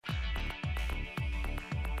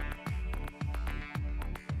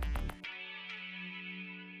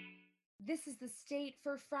This is the State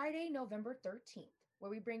for Friday, November 13th, where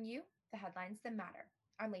we bring you the headlines that matter.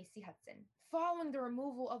 I'm Lacey Hudson. Following the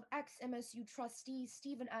removal of ex-MSU trustee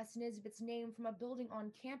Stephen S. Nisbet's name from a building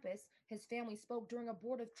on campus, his family spoke during a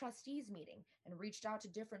Board of Trustees meeting and reached out to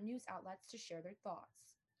different news outlets to share their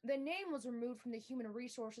thoughts. The name was removed from the Human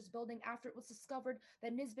Resources building after it was discovered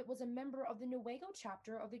that Nisbet was a member of the Newaygo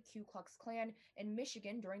chapter of the Ku Klux Klan in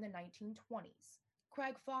Michigan during the 1920s.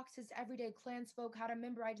 Craig Fox's Everyday Klansfolk had a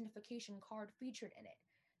member identification card featured in it,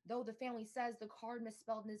 though the family says the card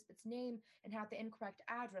misspelled Nisbet's name and had the incorrect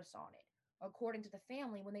address on it. According to the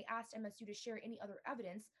family, when they asked MSU to share any other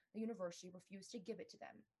evidence, the university refused to give it to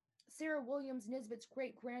them. Sarah Williams, Nisbet's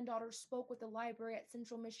great-granddaughter, spoke with the library at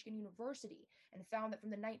Central Michigan University and found that from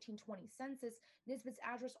the 1920 census, Nisbet's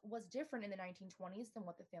address was different in the 1920s than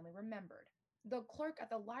what the family remembered. The clerk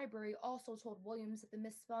at the library also told Williams that the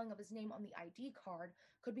misspelling of his name on the ID card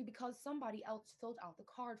could be because somebody else filled out the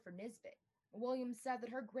card for Nisbet. Williams said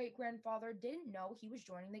that her great-grandfather didn't know he was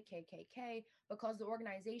joining the KKK because the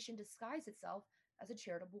organization disguised itself as a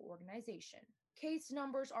charitable organization. Case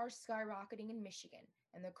numbers are skyrocketing in Michigan,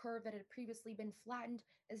 and the curve that had previously been flattened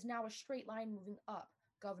is now a straight line moving up,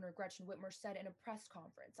 Governor Gretchen Whitmer said in a press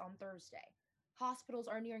conference on Thursday. Hospitals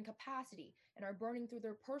are nearing capacity and are burning through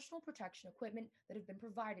their personal protection equipment that have been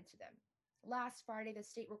provided to them. Last Friday, the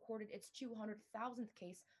state recorded its 200,000th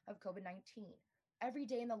case of COVID-19. Every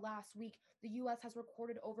day in the last week, the U.S. has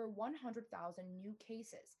recorded over 100,000 new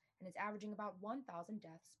cases and is averaging about 1,000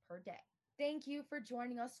 deaths per day. Thank you for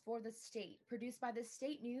joining us for The State, produced by the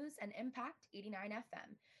State News and Impact 89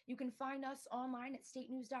 FM. You can find us online at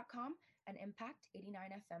statenews.com and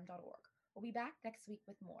impact89fm.org. We'll be back next week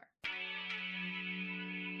with more.